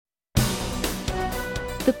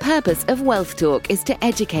The purpose of Wealth Talk is to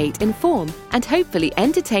educate, inform, and hopefully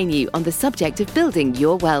entertain you on the subject of building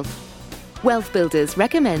your wealth. Wealth Builders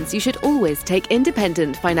recommends you should always take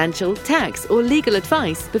independent financial, tax, or legal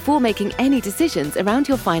advice before making any decisions around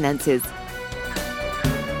your finances.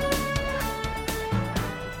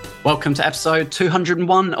 Welcome to episode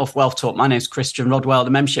 201 of Wealth Talk. My name is Christian Rodwell,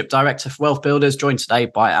 the Membership Director for Wealth Builders, joined today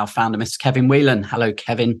by our founder, Mr. Kevin Whelan. Hello,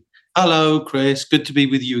 Kevin. Hello, Chris. Good to be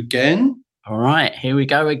with you again. All right, here we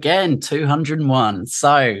go again, 201.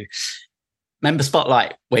 So, Member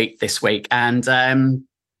Spotlight week this week, and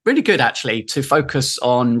really good actually to focus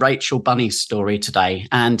on Rachel Bunney's story today.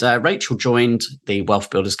 And Rachel joined the Wealth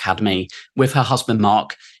Builders Academy with her husband,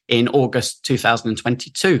 Mark, in August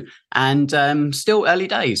 2022, and still early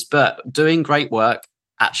days, but doing great work.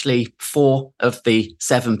 Actually, 4 of the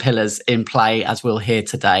 7 pillars in play, as we'll hear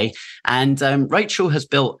today. And Rachel has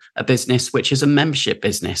built a business which is a membership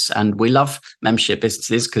business. And we love membership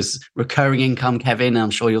businesses because recurring income, Kevin,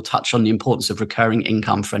 I'm sure you'll touch on the importance of recurring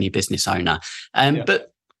income for any business owner.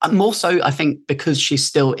 But more so, I think, because she's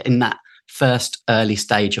still in that first early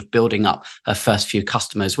stage of building up her first few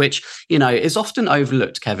customers, which, you know, is often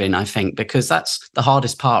overlooked, Kevin, I think, because that's the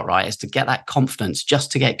hardest part, right? Is to get that confidence just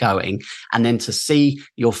to get going. And then to see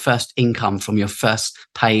your first income from your first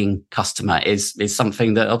paying customer is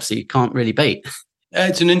something that obviously you can't really beat.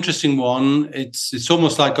 It's an interesting one. It's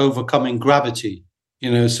almost like overcoming gravity, you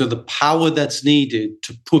know, so the power that's needed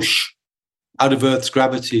to push out of Earth's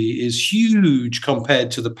gravity is huge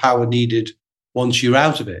compared to the power needed once you're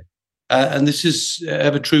out of it. And this is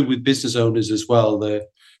ever true with business owners as well. The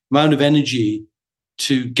amount of energy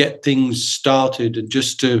to get things started, and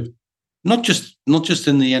just to not just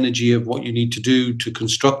in the energy of what you need to do to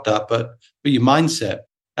construct that, but your mindset.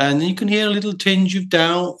 And you can hear a little tinge of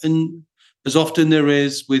doubt, and as often there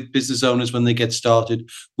is with business owners when they get started.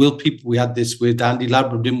 We had this with Andy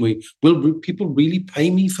Labram, didn't we? Will people really pay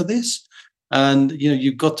me for this? And you know,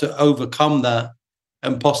 you've got to overcome that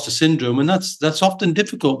imposter syndrome, and that's often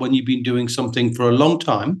difficult when you've been doing something for a long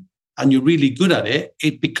time and you're really good at it.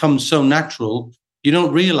 It becomes so natural, you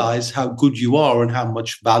don't realize how good you are and how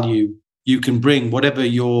much value you can bring, whatever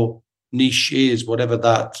your niche is, whatever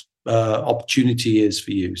that opportunity is for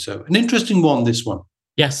you. So an interesting one, this one.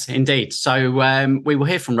 Yes, indeed. So we will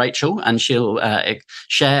hear from Rachel, and she'll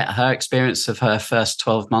share her experience of her first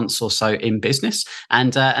 12 months or so in business.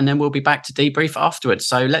 And then we'll be back to debrief afterwards.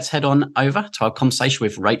 So let's head on over to our conversation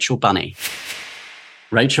with Rachel Bunney.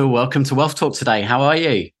 Rachel, welcome to Wealth Talk today. How are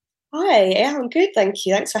you? Hi, yeah, I'm good, thank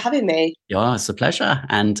you. Thanks for having me. Yeah, it's a pleasure.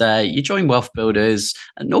 And you joined Wealth Builders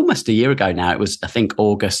almost a year ago now. It was, I think,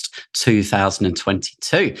 August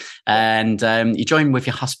 2022. And you joined with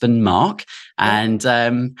your husband, Mark. And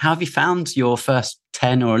how have you found your first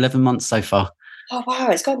 10 or 11 months so far? Oh, wow,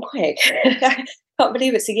 it's gone quick. I can't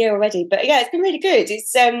believe it's a year already. But yeah, it's been really good.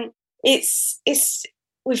 It's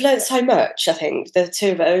we've learned so much, I think, the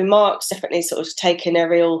two of us. Mark's definitely sort of taken a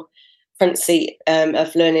real front seat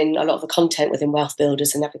of learning a lot of the content within Wealth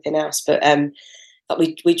Builders and everything else. But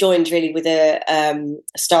we joined really with a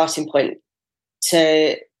starting point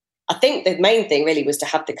to, I think the main thing really was to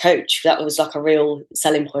have the coach. That was like a real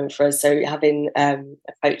selling point for us. So having a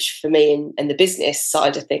coach for me in the business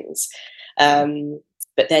side of things.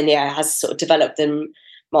 But then, yeah, it has sort of developed, and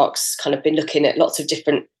Mark's kind of been looking at lots of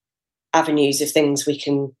different avenues of things we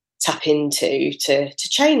can tap into to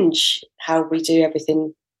change how we do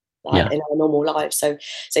everything in our normal lives. So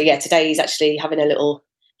yeah, today he's actually having a little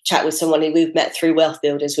chat with someone who we've met through Wealth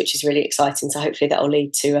Builders, which is really exciting. So hopefully that will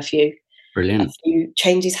lead to a few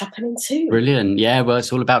changes happening too. Brilliant. Yeah, well,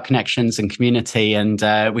 it's all about connections and community. And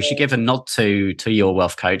we should give a nod to your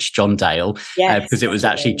wealth coach, John Dale, because it was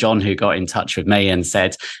actually John who got in touch with me and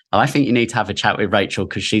said, I think you need to have a chat with Rachel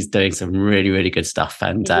because she's doing some really, really good stuff.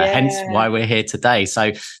 And hence why we're here today.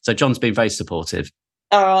 So John's been very supportive.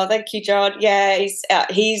 Oh, thank you, John. Yeah,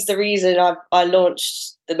 he's the reason I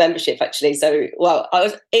launched the membership, actually. So,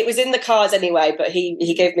 it was in the cards anyway, but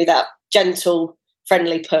he gave me that gentle,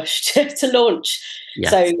 friendly push to launch.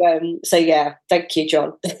 Yes. So yeah, thank you,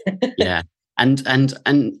 John. Yeah, and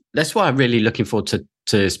that's why I'm really looking forward to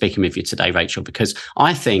speaking with you today, Rachel, because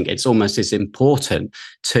I think it's almost as important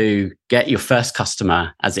to get your first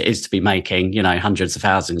customer as it is to be making, hundreds of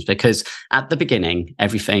thousands, because at the beginning,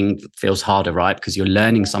 everything feels harder, right? Because you're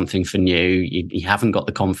learning something for new. You haven't got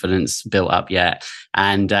the confidence built up yet,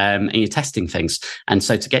 and you're testing things. And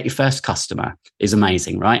so to get your first customer is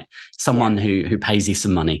amazing, right? Someone who pays you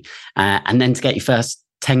some money. And then to get your first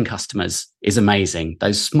 10 customers is amazing.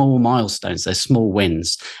 Those small milestones, those small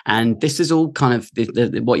wins. And this is all kind of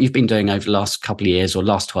what you've been doing over the last couple of years or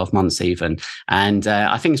last 12 months even. And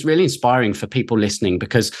I think it's really inspiring for people listening,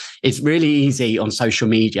 because it's really easy on social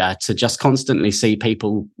media to just constantly see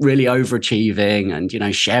people really overachieving and,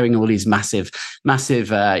 sharing all these massive,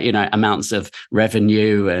 amounts of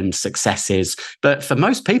revenue and successes. But for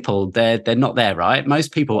most people, they're not there, right?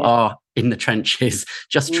 Most people are in the trenches,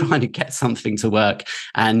 just trying to get something to work.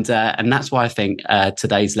 And that's why I think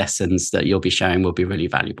today's lessons that you'll be sharing will be really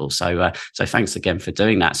valuable. So thanks again for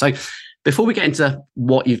doing that. So before we get into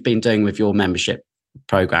what you've been doing with your membership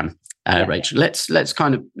program, Rachel, let's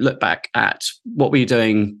kind of look back at what were you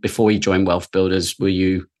doing before you joined Wealth Builders? Were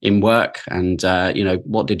you in work, and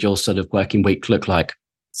what did your sort of working week look like?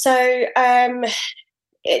 So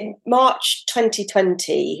in March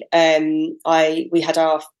 2020, we had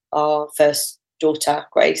our first daughter,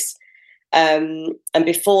 Grace. And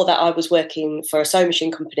before that, I was working for a sewing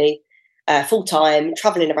machine company full-time,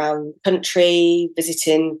 travelling around the country,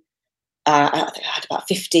 visiting. I think I had about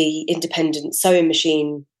 50 independent sewing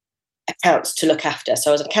machine accounts to look after.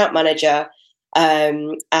 So I was an account manager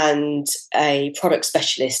and a product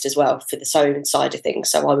specialist as well for the sewing side of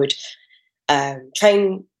things. So I would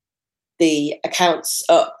train the accounts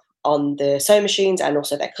up on the sewing machines and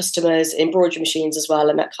also their customers, embroidery machines as well,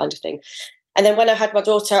 and that kind of thing. And then when I had my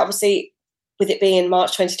daughter, obviously, with it being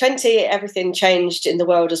March 2020, everything changed in the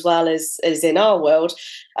world as well as in our world.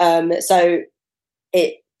 So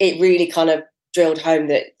it really kind of drilled home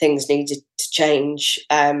that things needed to change.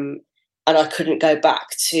 And I couldn't go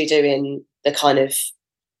back to doing the kind of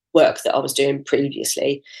work that I was doing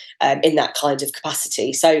previously in that kind of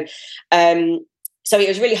capacity. So it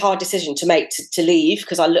was a really hard decision to make to leave,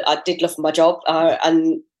 because I did love my job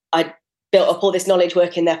and I built up all this knowledge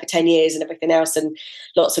working there for 10 years and everything else, and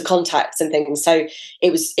lots of contacts and things. So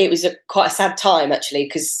it was quite a sad time, actually,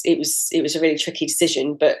 because it was a really tricky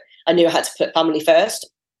decision, but I knew I had to put family first.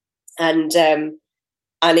 And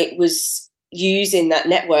it was using that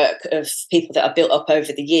network of people that I built up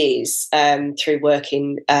over the years through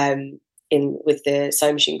working with the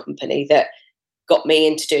sewing machine company that got me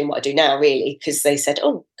into doing what I do now, really, because they said,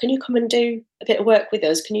 "Oh, can you come and do a bit of work with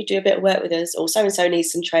us? Can you do a bit of work with us? Or so-and-so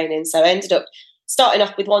needs some training." So I ended up starting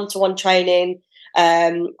off with one-to-one training,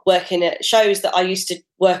 working at shows that I used to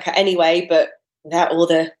work at anyway, but without all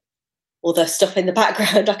the stuff in the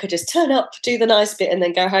background. I could just turn up, do the nice bit, and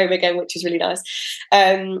then go home again, which was really nice.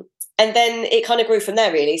 And then it kind of grew from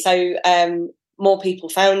there, really. So more people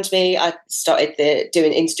found me. I started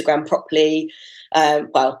doing Instagram properly,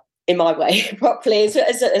 in my way, properly as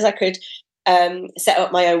I could, set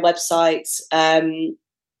up my own website,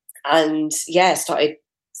 and started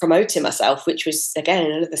promoting myself, which was, again,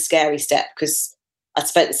 another scary step, because I'd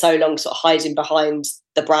spent so long sort of hiding behind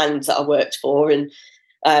the brand that I worked for and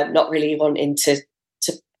not really wanting to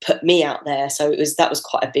put me out there. So that was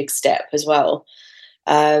quite a big step as well.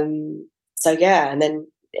 And then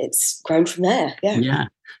it's grown from there. Yeah.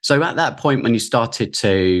 So at that point, when you started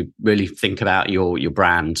to really think about your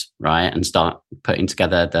brand, right, and start putting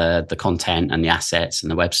together the content and the assets and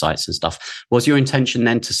the websites and stuff, was your intention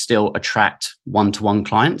then to still attract one-to-one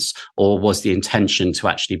clients, or was the intention to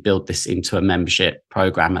actually build this into a membership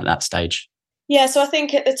program at that stage? Yeah, so I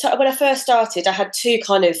think at the time when I first started, I had two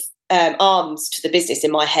kind of arms to the business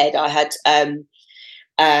in my head. I had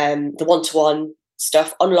the one-to-one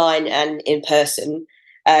stuff online and in person,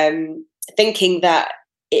 thinking that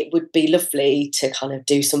it would be lovely to kind of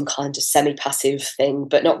do some kind of semi-passive thing,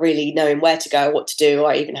 but not really knowing where to go, what to do,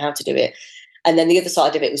 or even how to do it. And then the other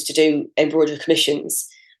side of it was to do embroidery commissions,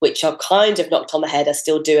 which I've kind of knocked on the head. I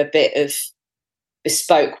still do a bit of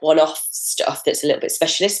bespoke one-off stuff that's a little bit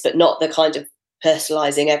specialist, but not the kind of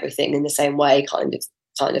personalizing everything in the same way kind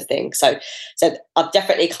of thing. So I've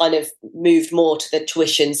definitely kind of moved more to the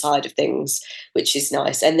tuition side of things, which is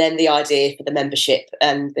nice. And then the idea for the membership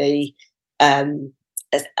and the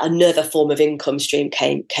another form of income stream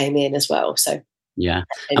came in as well. So yeah.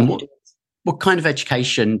 And what kind of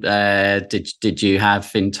education did you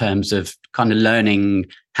have in terms of kind of learning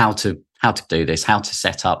how to do this, how to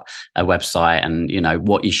set up a website, and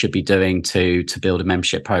what you should be doing to build a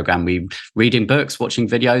membership program? Were you reading books, watching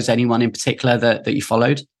videos? Anyone in particular that you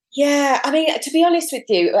followed? Yeah, I mean, to be honest with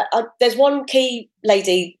you, there's one key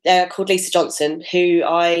lady called Lisa Johnson, who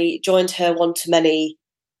I joined her one-to-many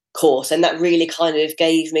course, and that really kind of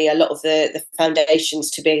gave me a lot of the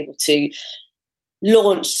foundations to be able to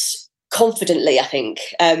launch confidently, I think.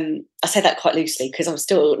 I say that quite loosely because I'm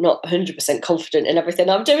still not 100% confident in everything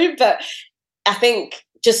I'm doing, but I think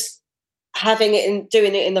just having it and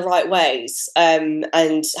doing it in the right ways, and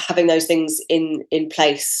having those things in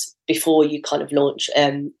place before you kind of launch,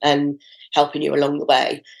 and helping you along the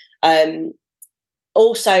way.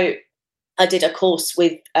 Also, I did a course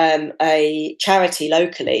with a charity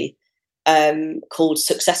locally called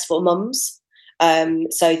Successful Mums.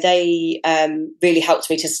 So they really helped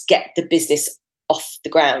me to get the business off the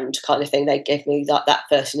ground, kind of thing. They gave me that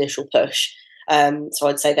first initial push. So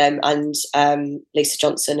I'd say them, and Lisa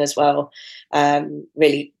Johnson as well,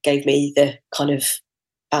 really gave me the kind of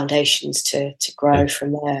foundations to grow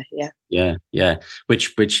from there. Yeah.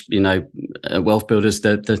 Which Wealth Builders,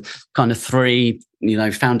 the kind of three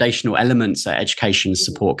foundational elements are education,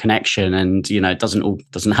 support, connection, and it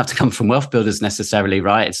doesn't have to come from Wealth Builders necessarily,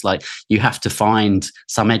 right? It's like you have to find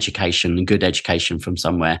some education and good education from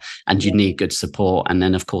somewhere, and you need good support, and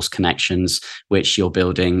then of course connections, which you're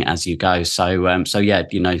building as you go. So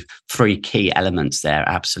three key elements there,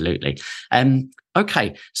 absolutely.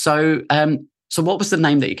 Okay, so what was the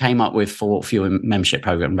name that you came up with for your membership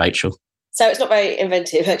program, Rachel? So it's not very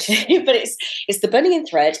inventive actually, but it's the Bunney and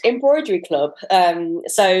Thread Embroidery Club.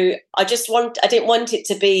 So I didn't want it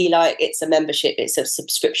to be like it's a membership, it's a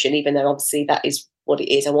subscription, even though obviously that is what it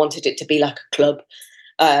is. I wanted it to be like a club,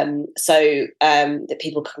 so that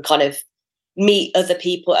people can kind of meet other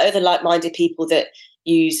people, other like-minded people that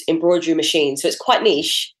use embroidery machines. So it's quite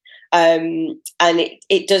niche, and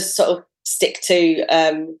it does sort of stick to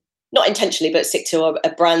not intentionally, but stick to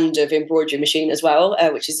a brand of embroidery machine as well,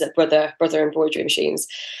 which is a brother embroidery machines.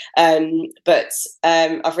 But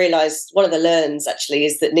I've realised one of the learns actually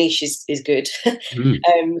is that niche is good,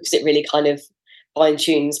 because it really kind of fine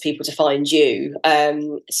tunes people to find you.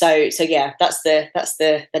 So yeah, that's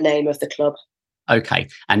the name of the club. Okay,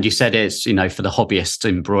 and you said it's for the hobbyist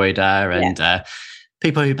embroider and.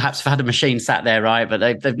 People who perhaps have had a machine sat there, right, but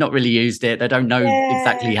they've not really used it. They don't know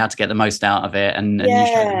exactly how to get the most out of it, and you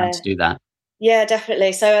show them how to do that. Yeah,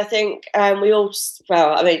 definitely. So I think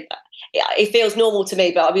it feels normal to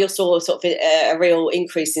me, but we also saw sort of a real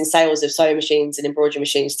increase in sales of sewing machines and embroidery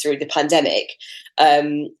machines through the pandemic.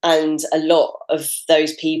 And a lot of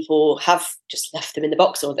those people have just left them in the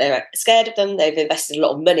box, or they're scared of them. They've invested a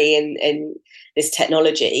lot of money in this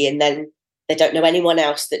technology, and then they don't know anyone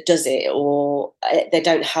else that does it, or they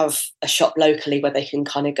don't have a shop locally where they can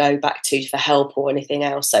kind of go back to for help or anything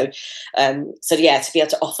else. So yeah, to be able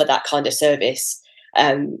to offer that kind of service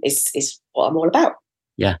is what I'm all about.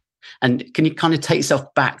 Yeah. And can you kind of take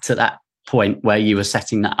yourself back to that point where you were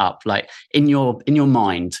setting that up? Like in your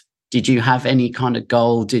mind, did you have any kind of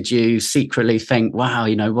goal? Did you secretly think, wow,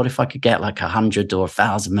 what if I could get like 100 or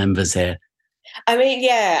 1,000 members here? I mean,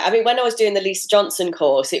 when I was doing the Lisa Johnson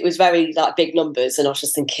course, it was very like big numbers, and I was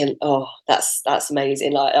just thinking, oh, that's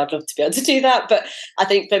amazing. Like, I'd love to be able to do that. But I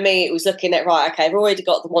think for me, it was looking at, right, okay, I've already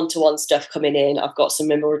got the one-to-one stuff coming in. I've got some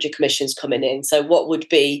embroidery commissions coming in. So what would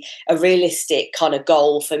be a realistic kind of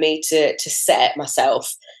goal for me to set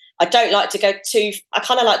myself? I don't like to go I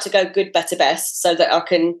kind of like to go good, better, best, so that I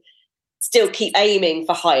can still keep aiming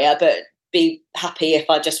for higher, but be happy if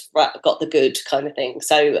I just got the good kind of thing.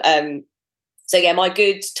 So yeah, my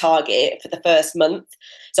good target for the first month.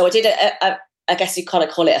 So I did I guess you kind of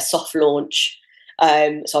call it a soft launch.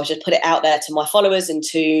 So I just put it out there to my followers and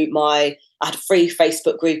I had a free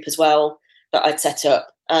Facebook group as well that I'd set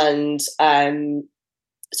up, and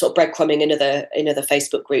sort of breadcrumbing in other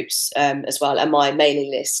Facebook groups as well, and my mailing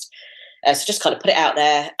list. So just kind of put it out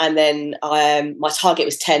there, and then my target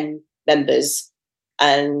was 10 members,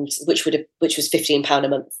 and which was £15 a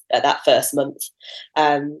month at that first month.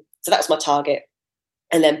 So that was my target.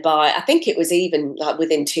 And then I think it was even like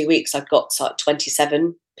within 2 weeks, I'd got like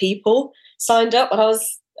 27 people signed up, and I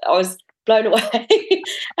was blown away.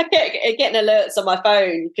 I kept getting alerts on my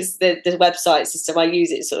phone because the website system I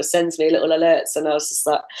use, it sort of sends me little alerts, and I was just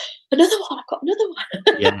like, another one, I've got another one.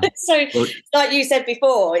 Yeah. So like you said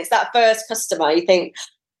before, it's that first customer, you think,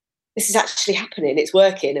 this is actually happening, it's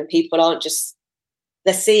working, and people aren't just,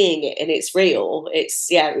 they're seeing it and it's real. It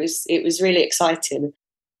was really exciting.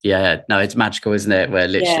 Yeah, no, it's magical, isn't it? Where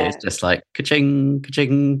literally it's just like ka-ching,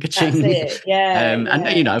 ka-ching, ka-ching. That's it. Yeah.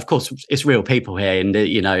 And of course, it's real people here, and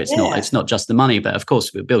it's not just the money, but of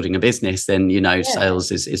course, we're building a business. Then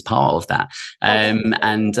sales is part of that. And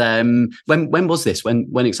when was this?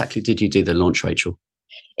 When exactly did you do the launch, Rachel?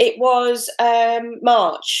 It was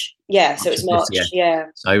March. Yeah, so it was March. Yeah.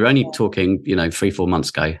 So we're only talking, 3-4 months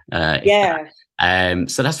ago.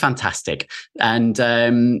 So that's fantastic. And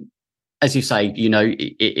as you say,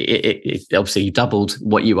 it obviously doubled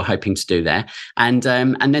what you were hoping to do there, and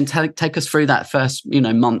then take us through that first,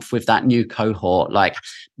 month with that new cohort. Like,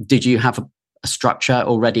 did you have a structure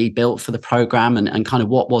already built for the program, and kind of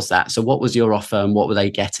what was that? So what was your offer, and what were they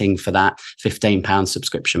getting for that £15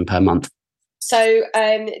 subscription per month? So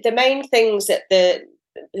the main things that the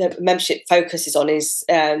membership focuses on is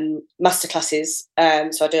masterclasses.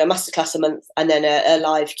 So I do a masterclass a month, and then a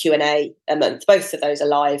live Q&A a month. Both of those are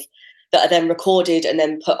live, that are then recorded and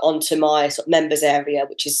then put onto my sort of members area,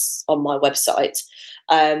 which is on my website.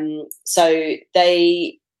 So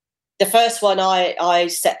the first one I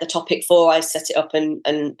set the topic for, I set it up and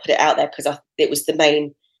put it out there because it was the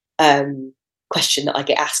main question that I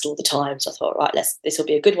get asked all the time. So I thought, right, this will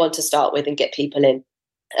be a good one to start with and get people in,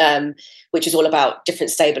 which is all about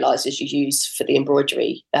different stabilizers you use for the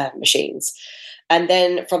embroidery machines. And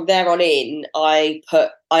then from there on in, I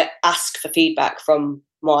ask for feedback from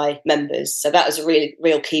my members. So that was a really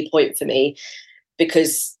real key point for me,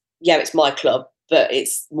 because it's my club, but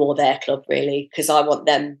it's more their club really, because I want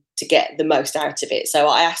them to get the most out of it. So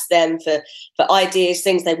I asked them for ideas,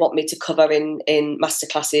 things they want me to cover in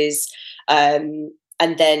masterclasses, and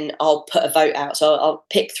then I'll put a vote out. So I'll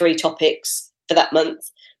pick 3 topics for that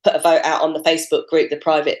month, put a vote out on the Facebook group, the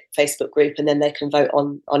private Facebook group, and then they can vote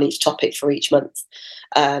on each topic for each month.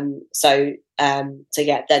 So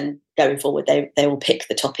then going forward, they will pick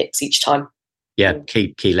the topics each time. Yeah,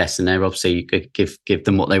 key lesson there. Obviously, you give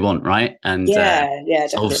them what they want, right? And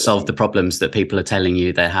solve the problems that people are telling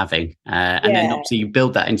you they're having. And then obviously you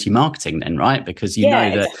build that into your marketing then, right? Because you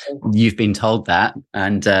know that you've been told that,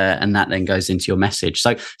 and that then goes into your message.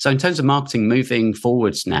 So in terms of marketing moving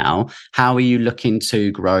forwards now, how are you looking to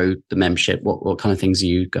grow the membership? What kind of things are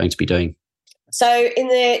you going to be doing? So in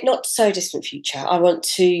the not so distant future, I want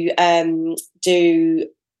to do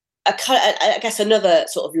another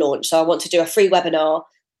sort of launch. So I want to do a free webinar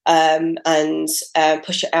and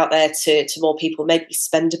push it out there to more people, maybe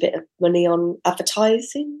spend a bit of money on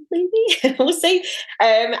advertising, maybe, we'll see,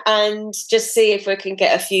 and just see if we can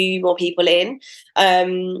get a few more people in,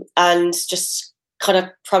 and just kind of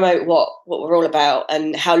promote what we're all about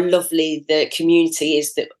and how lovely the community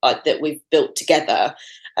is that we've built together.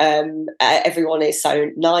 Everyone is so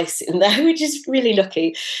nice in there, which is really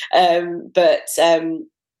lucky,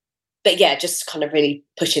 but yeah, just kind of really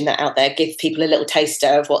pushing that out there, give people a little taster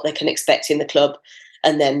of what they can expect in the club,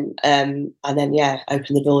 and then open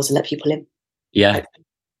the doors and let people in. Yeah.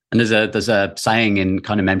 And there's a saying in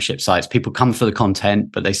kind of membership sites, people come for the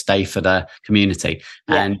content, but they stay for the community.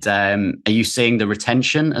 Yeah. And are you seeing the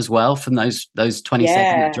retention as well from those 27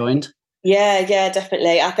 that joined? Yeah,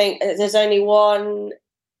 definitely. I think there's only one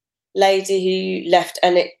lady who left,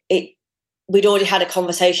 and we'd already had a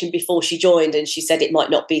conversation before she joined, and she said it might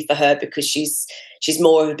not be for her because she's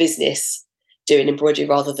more of a business doing embroidery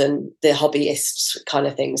rather than the hobbyist kind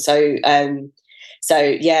of thing. So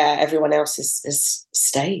everyone else has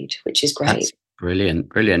stayed, which is great. That's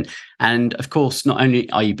brilliant. And of course, not only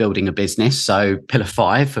are you building a business, so pillar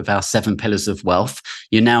 5 of our 7 pillars of wealth,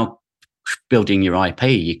 you're now building your IP,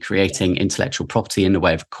 you're creating intellectual property in the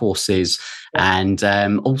way of courses. And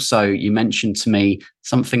also you mentioned to me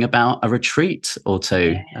something about a retreat or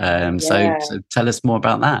two. So tell us more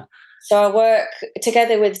about that. So I work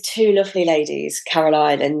together with 2 lovely ladies,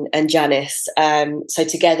 Caroline and Janice. So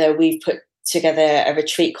together we've put together a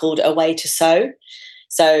retreat called Away to Sew.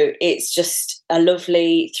 So it's just a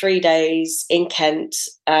lovely 3 days in Kent,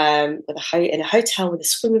 in a hotel with a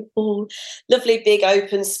swimming pool, lovely big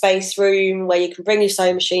open space room where you can bring your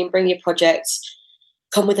sewing machine, bring your projects,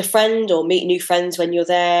 come with a friend or meet new friends when you're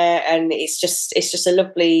there. And it's just a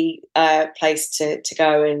lovely place to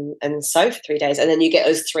go and sew for 3 days. And then you get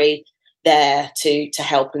us 3 there to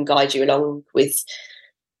help and guide you along with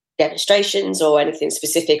demonstrations or anything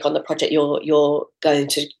specific on the project you're going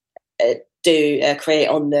to create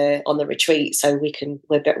on the retreat, so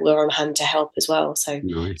we're on hand to help as well. So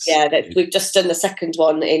nice. We've just done the second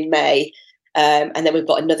one in May, and then we've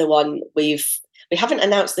got another one. We haven't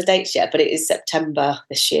announced the dates yet, but it is September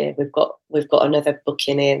this year. We've got another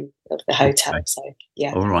booking in of the hotel. Okay. So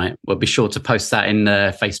yeah. All right. We'll be sure to post that in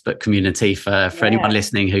the Facebook community for anyone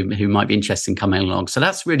listening who might be interested in coming along. So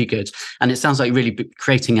that's really good. And it sounds like you're really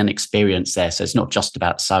creating an experience there. So it's not just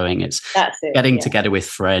about sewing. It's getting together with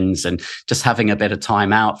friends and just having a bit of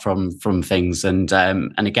time out from things. And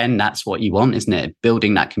again, that's what you want, isn't it?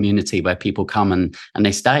 Building that community where people come and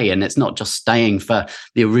they stay. And it's not just staying for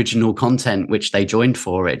the original content, which they joined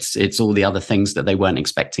for. It's all the other things that they weren't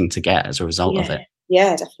expecting to get as a result of it.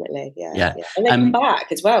 Yeah, definitely. Yeah. And they come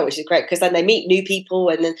back as well, which is great, because then they meet new people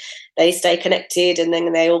and then they stay connected and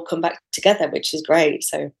then they all come back together, which is great.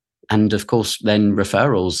 So And of course, then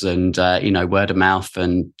referrals and, word of mouth.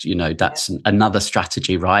 And, that's another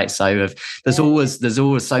strategy, right? So there's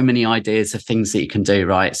always so many ideas of things that you can do,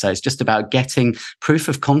 right? So it's just about getting proof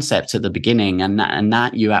of concept at the beginning, and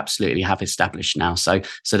that you absolutely have established now. So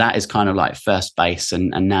that is kind of like first base.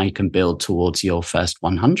 And now you can build towards your first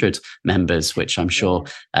 100 members, which I'm sure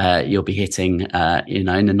you'll be hitting, in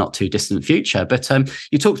the not too distant future. But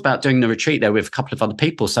you talked about doing the retreat there with a couple of other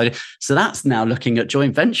people. So that's now looking at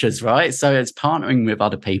joint ventures, right? So it's partnering with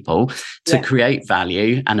other people to create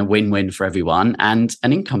value and a win-win for everyone and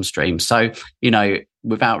an income stream. So,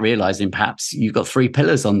 without realizing, perhaps you've got 3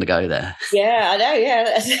 pillars on the go there. Yeah, I know.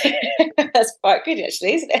 Yeah, that's quite good,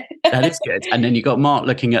 actually, isn't it? That is good. And then you've got Mark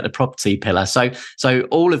looking at the property pillar. So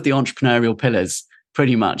all of the entrepreneurial pillars,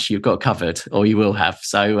 pretty much you've got covered, or you will have.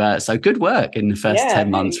 So good work in the first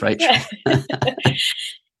 10 months, Rachel.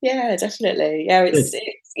 Yeah, definitely.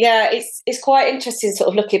 Yeah, it's quite interesting sort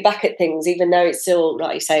of looking back at things, even though it's still,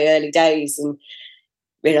 like you say, early days, and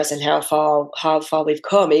realising how far we've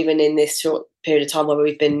come, even in this short period of time where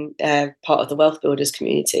we've been part of the Wealth Builders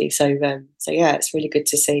community. So yeah, it's really good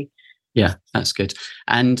to see. Yeah, that's good.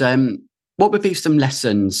 And what would be some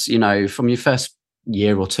lessons, from your first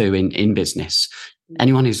year or two in business?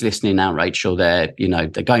 Anyone who's listening now, Rachel, they're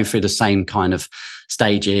going through the same kind of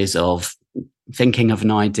stages of thinking of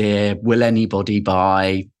an idea. Will anybody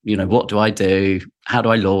buy? What do I do? How do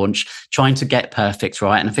I launch? Trying to get perfect,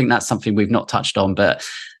 right? And I think that's something we've not touched on, but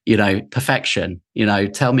perfection.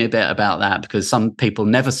 Tell me a bit about that, because some people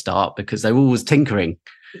never start because they're always tinkering.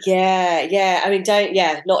 Yeah. I mean,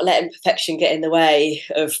 not letting perfection get in the way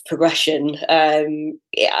of progression. I'm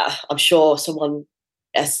sure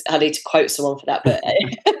I need to quote someone for that, but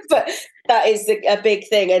but that is a big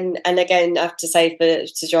thing. And again, I have to say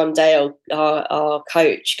to John Dale, our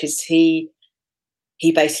coach, because he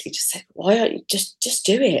basically just said, why don't you just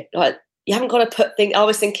do it? Like, you haven't got to put things. I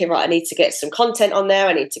was thinking, right, I need to get some content on there.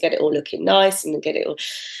 I need to get it all looking nice and get it all.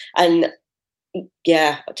 And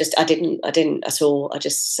yeah, I didn't at all. I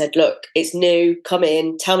just said, look, it's new. Come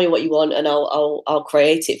in, tell me what you want, and I'll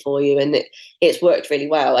create it for you. And it's worked really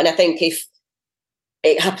well. And I think if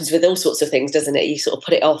it happens with all sorts of things, doesn't it? You sort of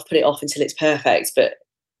put it off until it's perfect. But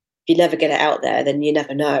if you never get it out there, then you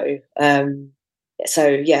never know. So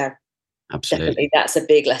yeah, absolutely, definitely, that's a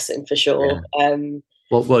big lesson for sure. Yeah.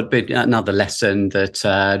 What would be another lesson that,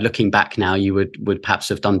 looking back now, you would perhaps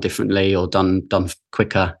have done differently or done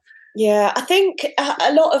quicker? Yeah, I think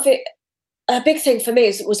a lot of it, a big thing for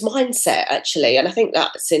me was mindset, actually. And I think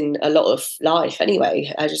that's in a lot of life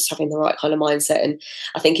anyway, just having the right kind of mindset. And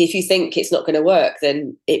I think if you think it's not going to work,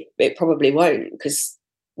 then it probably won't, because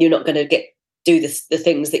you're not going to do the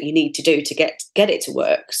things that you need to do to get it to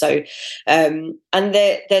work. So, and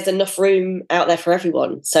there's enough room out there for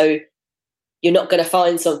everyone. So you're not going to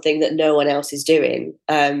find something that no one else is doing.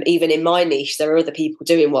 Even in my niche, there are other people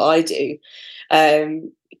doing what I do.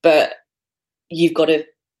 But you've got to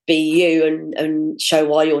be you and show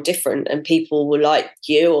why you're different, and people will like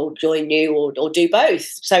you or join you or do both.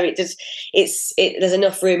 So there's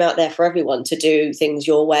enough room out there for everyone to do things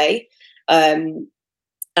your way. I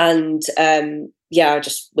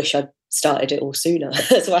just wish I'd started it all sooner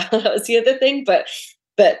as well. That was the other thing, but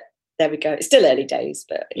there we go. It's still early days,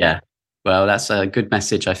 but yeah. Well, that's a good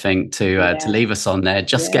message, I think, to leave us on there.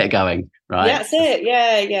 Just get going, right? Yeah, that's it.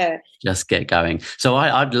 Yeah. Just get going. So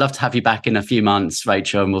I'd love to have you back in a few months,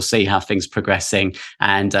 Rachel, and we'll see how things are progressing,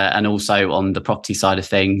 and also on the property side of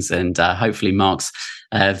things, and hopefully Mark's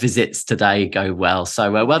visits today go well.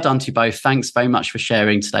 So well done to you both. Thanks very much for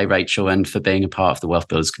sharing today, Rachel, and for being a part of the Wealth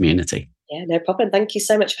Builders community. Yeah, no problem. Thank you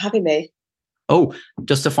so much for having me. Oh,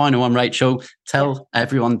 just a final one, Rachel. Tell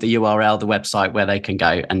everyone the URL, the website where they can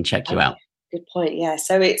go and check you out. Good point. Yeah.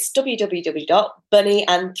 So it's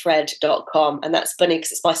www.bunneyandthread.com. And that's Bunney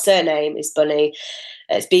because it's my surname is Bunney.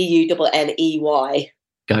 It's Bunney.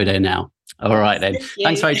 Go there now. All right then.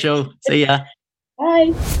 Thanks, Rachel. See ya.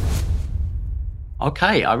 Bye.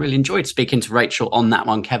 Okay, I really enjoyed speaking to Rachel on that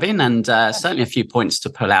one, Kevin, and certainly a few points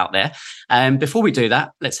to pull out there. Before we do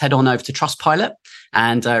that, let's head on over to Trustpilot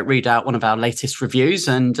and read out one of our latest reviews.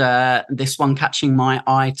 And this one catching my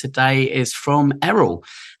eye today is from Errol.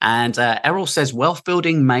 And Errol says, wealth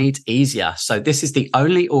building made easier. So this is the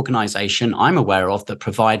only organization I'm aware of that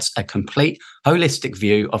provides a complete holistic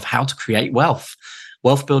view of how to create wealth.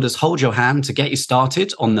 Wealth Builders hold your hand to get you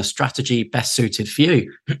started on the strategy best suited for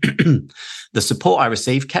you. The support I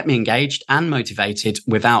received kept me engaged and motivated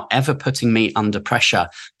without ever putting me under pressure.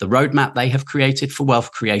 The roadmap they have created for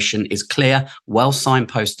wealth creation is clear, well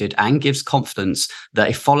signposted, and gives confidence that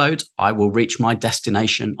if followed, I will reach my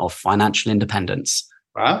destination of financial independence.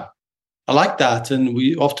 Wow. I like that. And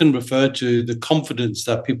we often refer to the confidence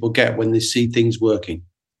that people get when they see things working.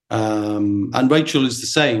 And Rachel is the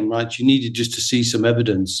same, right? You needed just to see some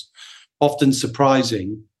evidence, often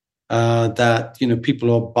surprising, that,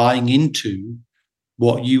 people are buying into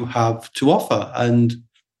what you have to offer. And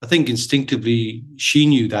I think instinctively she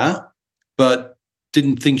knew that, but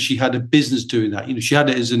didn't think she had a business doing that. She had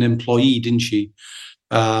it as an employee, didn't she?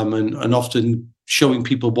 And often showing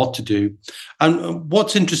people what to do. And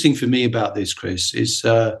what's interesting for me about this, Chris, is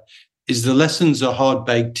the lessons are hard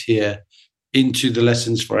baked here into the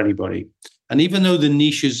lessons for anybody. And even though the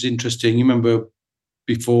niche is interesting, you remember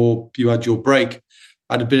before you had your break,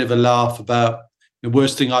 I had a bit of a laugh about the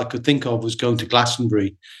worst thing I could think of was going to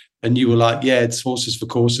Glastonbury. And you were like, yeah, it's horses for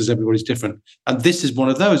courses, everybody's different. And this is one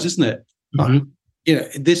of those, isn't it?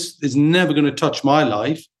 Mm-hmm. This is never going to touch my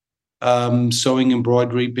life. Sewing,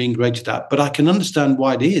 embroidery, being great at that. But I can understand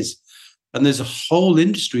why it is. And there's a whole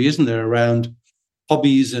industry, isn't there, around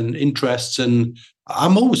hobbies and interests. And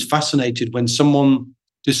I'm always fascinated when someone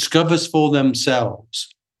discovers for themselves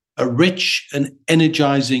a rich and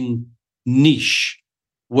energizing niche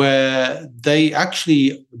where they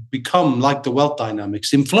actually become like the wealth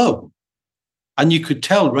dynamics in flow. And you could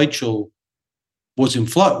tell Rachel was in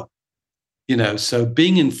flow, so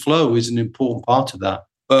being in flow is an important part of that.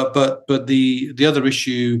 But the other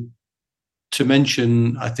issue to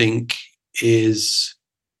mention, I think, is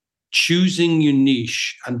choosing your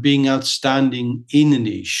niche and being outstanding in a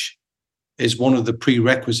niche is one of the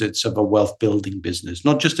prerequisites of a wealth building business.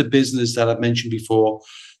 Not just a business that I've mentioned before,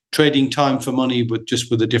 trading time for money, but just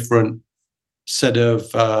with a different set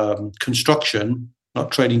of construction.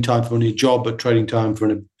 Not trading time for money, a job, but trading time for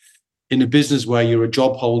in a business where you're a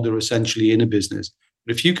job holder essentially in a business.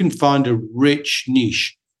 But if you can find a rich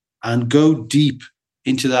niche and go deep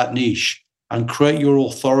into that niche and create your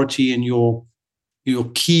authority and your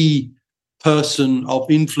key person of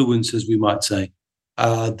influence, as we might say,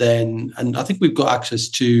 then, and I think we've got access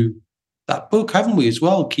to that book, haven't we, as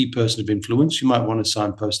well? Key Person of Influence. You might want to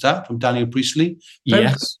signpost that from Daniel Priestley.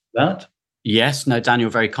 Yes. That. Yes, no, Daniel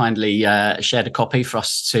very kindly shared a copy for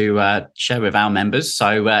us to share with our members.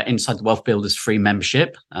 So inside the Wealth Builders free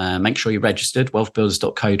membership, make sure you're registered,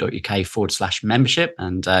 wealthbuilders.co.uk/membership,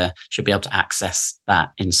 and should be able to access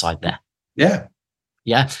that inside there. Yeah.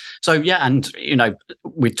 Yeah. So, yeah. And,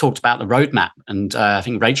 we talked about the roadmap, and I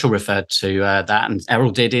think Rachel referred to that, and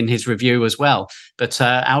Errol did in his review as well. But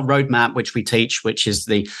our roadmap, which we teach, which is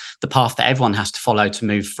the path that everyone has to follow to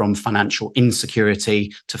move from financial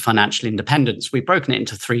insecurity to financial independence, we've broken it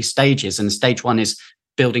into 3 stages. And stage 1 is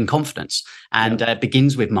building confidence, and it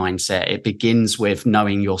begins with mindset. It begins with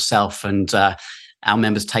knowing yourself. And our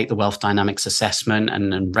members take the Wealth Dynamics assessment,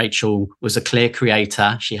 and Rachel was a clear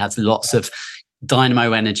creator. She has lots of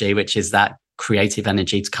dynamo energy, which is that creative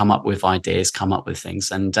energy to come up with ideas, come up with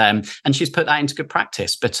things, and she's put that into good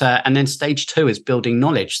practice. But and then stage 2 is building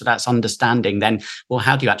knowledge. So that's understanding then, well,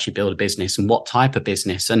 how do you actually build a business, and what type of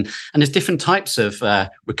business? And there's different types of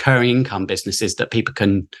recurring income businesses that people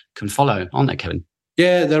can follow, aren't there, Kevin?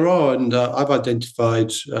 Yeah, there are, and I've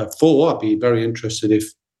identified 4. I'd be very interested if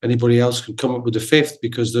anybody else could come up with a 5th,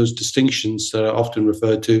 because those distinctions that are often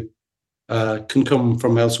referred to can come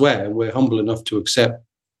from elsewhere. We're humble enough to accept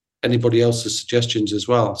anybody else's suggestions as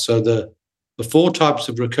well. So the 4 types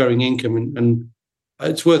of recurring income, and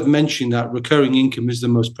it's worth mentioning that recurring income is the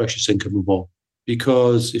most precious income of all,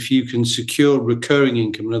 because if you can secure recurring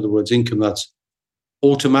income, in other words, income that's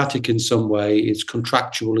automatic in some way, it's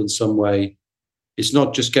contractual in some way, it's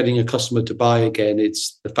not just getting a customer to buy again,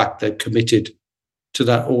 it's the fact they're committed to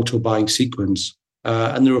that auto buying sequence.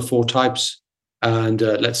 And there are 4 types. And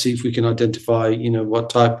let's see if we can identify, what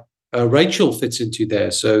type Rachel fits into there.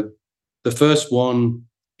 So the first one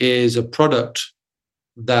is a product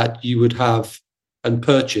that you would have and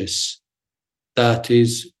purchase that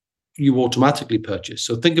is you automatically purchase.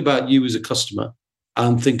 So think about you as a customer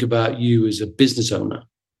and think about you as a business owner.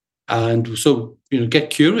 And so, get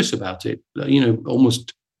curious about it,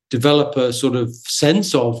 almost develop a sort of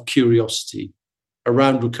sense of curiosity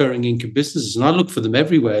around recurring income businesses. And I look for them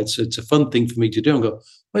everywhere. It's a fun thing for me to do and go,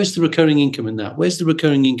 where's the recurring income in that? Where's the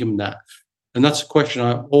recurring income in that? And that's a question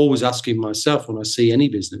I'm always asking myself when I see any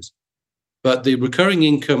business. But the recurring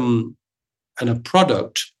income and a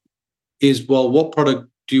product is, well, what product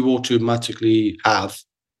do you automatically have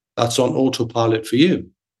that's on autopilot for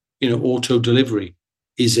you? Auto delivery.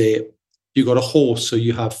 Is it, you got a horse, so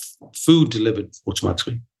you have food delivered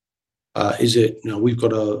automatically? Is it, we've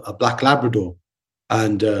got a black Labrador,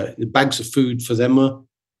 and the bags of food for them are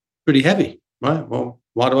pretty heavy, right? Well,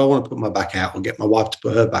 why do I want to put my back out and get my wife to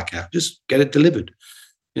put her back out? Just get it delivered.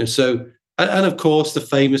 So And of course, the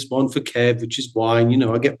famous one for Kev, which is wine. You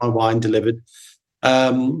know, I get my wine delivered,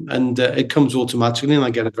 and it comes automatically, and I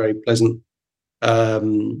get a very pleasant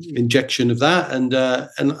injection of that, and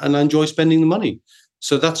I enjoy spending the money.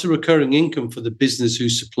 So that's a recurring income for the business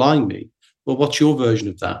who's supplying me. Well, what's your version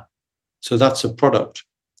of that? So that's a product.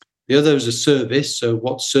 The other is a service. So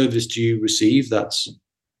what service do you receive? That's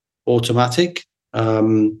automatic.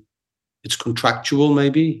 It's contractual,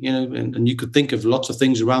 maybe, you know, and you could think of lots of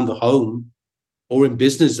things around the home or in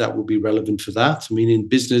business that would be relevant for that. I mean, in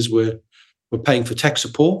business, we're paying for tech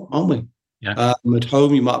support, aren't we? Yeah. At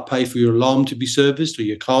home, you might pay for your alarm to be serviced or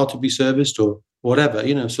your car to be serviced or whatever,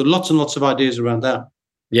 you know. So lots and lots of ideas around that.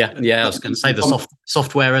 Yeah. I was going to say the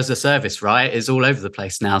software as a service, right, is all over the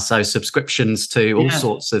place now. So subscriptions to all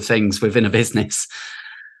sorts of things within a business.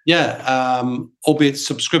 Yeah, albeit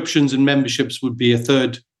subscriptions and memberships would be a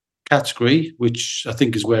third category, which I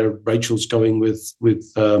think is where Rachel's going with you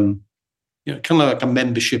know, kind of like a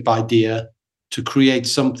membership idea to create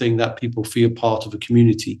something that people feel part of a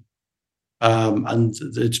community. And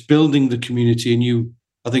it's building the community. And you,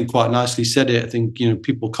 I think, quite nicely said it. I think, you know,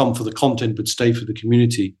 people come for the content but stay for the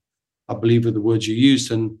community, I believe, are the words you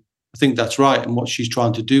used. And I think that's right. And what she's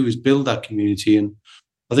trying to do is build that community. And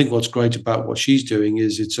I think what's great about what she's doing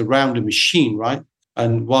is it's around a machine, right?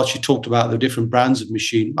 And while she talked about the different brands of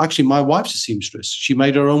machine, actually, my wife's a seamstress. She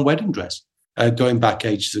made her own wedding dress going back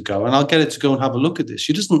ages ago. And I'll get her to go and have a look at this.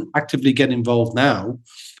 She doesn't actively get involved now,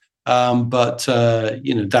 but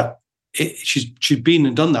you know, that she's been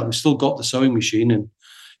and done that. We've still got the sewing machine, and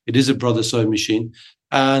it is a brother sewing machine.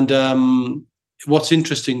 And what's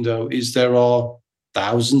interesting, though, is there are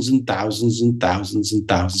thousands and thousands and thousands and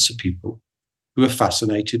thousands of people who are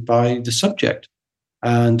fascinated by the subject.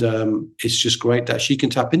 And it's just great that she can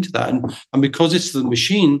tap into that. And because it's the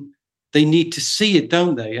machine, they need to see it,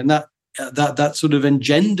 don't they? And that sort of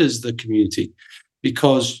engenders the community,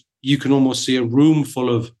 because you can almost see a room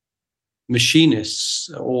full of machinists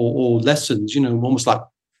or lessons, you know, almost like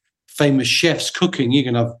famous chefs cooking. You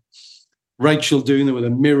can have Rachel doing it with a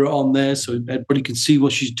mirror on there so everybody can see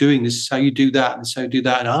what she's doing. This is how you do that, and this is how you do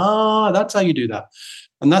that. And that's how you do that.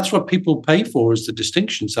 And that's what people pay for, is the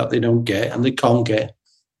distinctions that they don't get and they can't get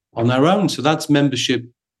on their own. So that's membership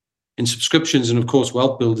in subscriptions. And of course,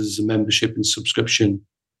 Wealth Builders is a membership and subscription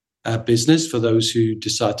business for those who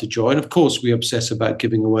decide to join. Of course, we obsess about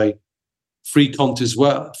giving away free content as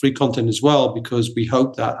well, because we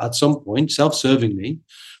hope that at some point, self-servingly,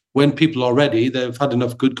 when people are ready, they've had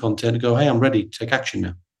enough good content to go, hey, I'm ready, take action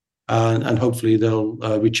now. And hopefully they'll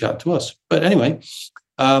reach out to us. But anyway,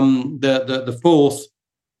 the fourth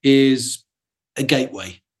is a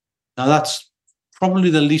gateway. Now that's probably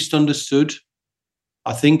the least understood,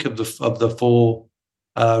 I think, of the four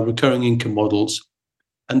recurring income models.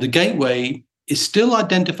 And the gateway is still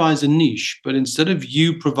identifies a niche, but instead of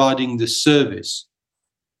you providing the service,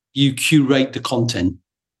 you curate the content.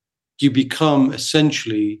 You become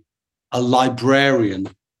essentially a librarian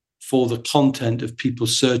for the content of people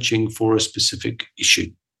searching for a specific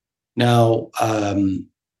issue. Now,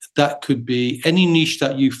 that could be any niche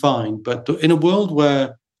that you find, but in a world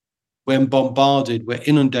where we're bombarded, we're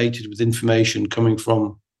inundated with information coming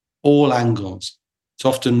from all angles. It's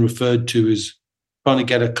often referred to as trying to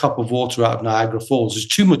get a cup of water out of Niagara Falls. There's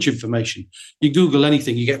too much information. You Google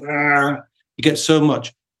anything, you get so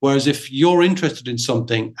much. Whereas if you're interested in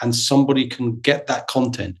something and somebody can get that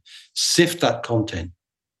content, sift that content,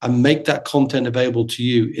 and make that content available to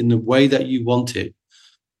you in the way that you want it,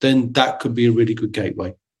 then that could be a really good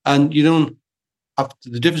gateway. And you don't have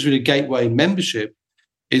the difference with a gateway and membership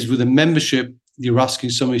is with a membership, you're asking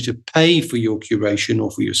somebody to pay for your curation or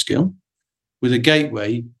for your skill. With a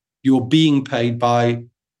gateway, you're being paid by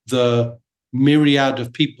the myriad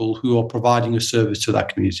of people who are providing a service to that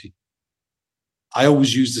community. I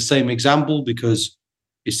always use the same example because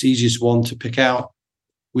it's the easiest one to pick out,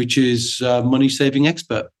 which is Money Saving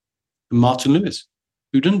Expert, Martin Lewis,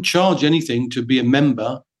 who didn't charge anything to be a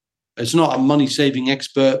member. It's not a Money Saving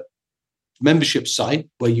Expert membership site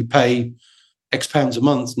where you pay X pounds a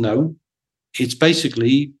month. No, it's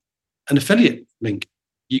basically an affiliate link.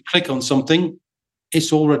 You click on something,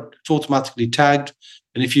 it's automatically tagged.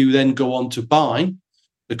 And if you then go on to buy,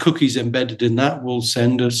 the cookies embedded in that will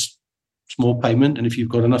send us small payment. And if you've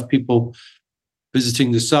got enough people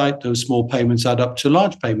visiting the site, those small payments add up to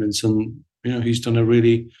large payments. And, you know, he's done a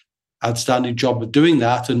really outstanding job of doing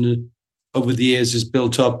that. And over the years has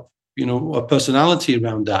built up, you know, a personality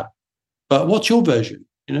around that. But what's your version?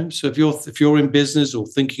 You know, so if you're in business or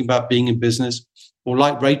thinking about being in business, or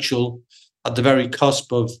like Rachel, at the very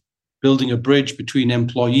cusp of building a bridge between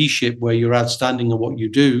employeeship, where you're outstanding at what you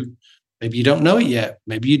do, Maybe you don't know it yet.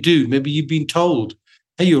 Maybe you do. Maybe you've been told,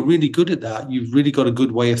 hey, you're really good at that. You've really got a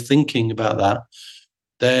good way of thinking about that.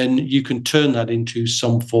 Then you can turn that into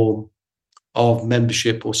some form of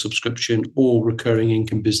membership or subscription or recurring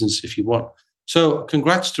income business if you want. So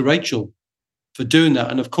congrats to Rachel for doing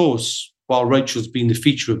that. And of course, while Rachel's been the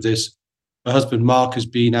feature of this, her husband Mark has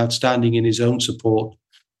been outstanding in his own support,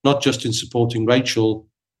 not just in supporting Rachel,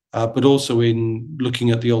 but also in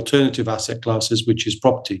looking at the alternative asset classes, which is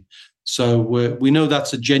property. So we know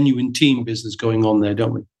that's a genuine team business going on there,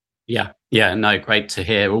 don't we? Yeah, no, great to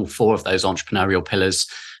hear all 4 of those entrepreneurial pillars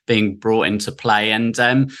being brought into play. And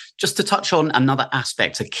just to touch on another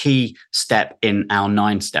aspect, a key step in our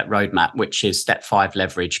 9-step roadmap, which is step 5,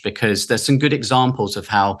 leverage, because there's some good examples of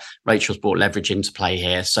how Rachel's brought leverage into play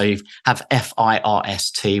here. So you have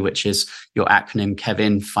FIRST, which is your acronym,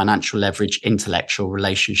 Kevin: financial leverage, intellectual,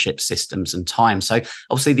 relationship, systems, and time. So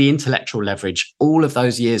obviously the intellectual leverage, all of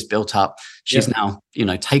those years built up, she's now,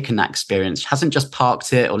 taken that experience, hasn't just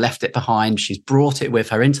parked it or left it behind. She's brought it with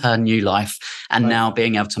her into her new life, and now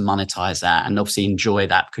being able to monetize that and obviously enjoy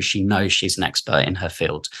that because she knows she's an expert in her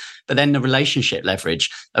field. But then the relationship leverage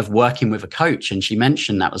of working with a coach, and she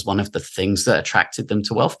mentioned that was one of the things that attracted them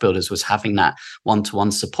to Wealth Builders, was having that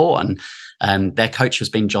one-to-one support. And their coach has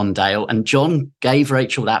been John Dale, and John gave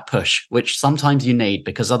Rachel that push, which sometimes you need,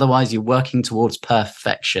 because otherwise you're working towards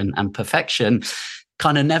perfection, and perfection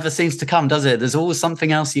kind of never seems to come, does it? There's always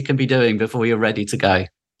something else you can be doing before you're ready to go.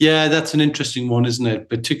 Yeah, that's an interesting one, isn't it?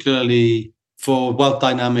 Particularly for wealth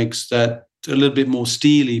dynamics that are a little bit more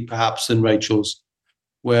steely perhaps than Rachel's,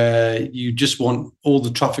 where you just want all the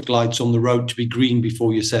traffic lights on the road to be green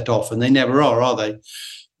before you set off, and they never are they?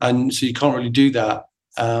 And so you can't really do that.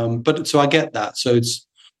 But so I get that. So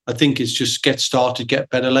I think it's just get started, get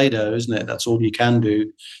better later, isn't it? That's all you can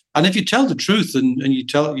do. And if you tell the truth and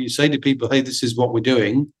you say to people, hey, this is what we're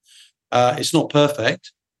doing, it's not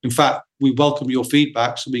perfect. In fact, we welcome your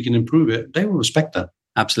feedback so we can improve it. They will respect that.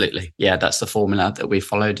 Absolutely. Yeah, that's the formula that we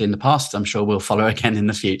followed in the past. I'm sure we'll follow again in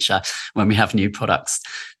the future when we have new products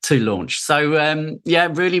to launch. So,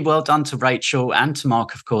 really well done to Rachel and to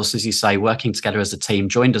Mark, of course, as you say, working together as a team,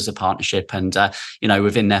 joined as a partnership, and,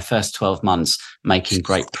 within their first 12 months, making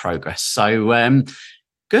great progress. So,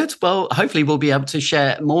 good. Well, hopefully we'll be able to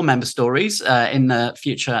share more member stories in the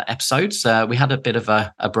future episodes. We had a bit of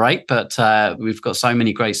a break, but we've got so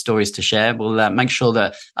many great stories to share. We'll make sure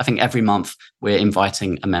that I think every month we're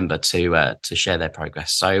inviting a member to share their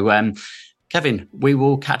progress. So, Kevin, we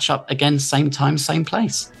will catch up again, same time, same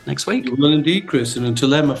place next week. You will indeed, Chris. And until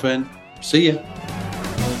then, my friend, see ya.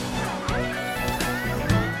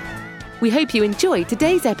 We hope you enjoyed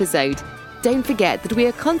today's episode. Don't forget that we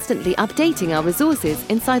are constantly updating our resources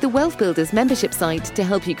inside the Wealth Builders membership site to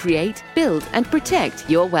help you create, build, and protect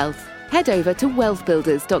your wealth. Head over to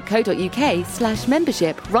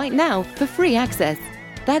wealthbuilders.co.uk/membership right now for free access.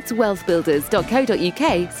 That's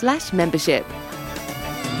wealthbuilders.co.uk/membership.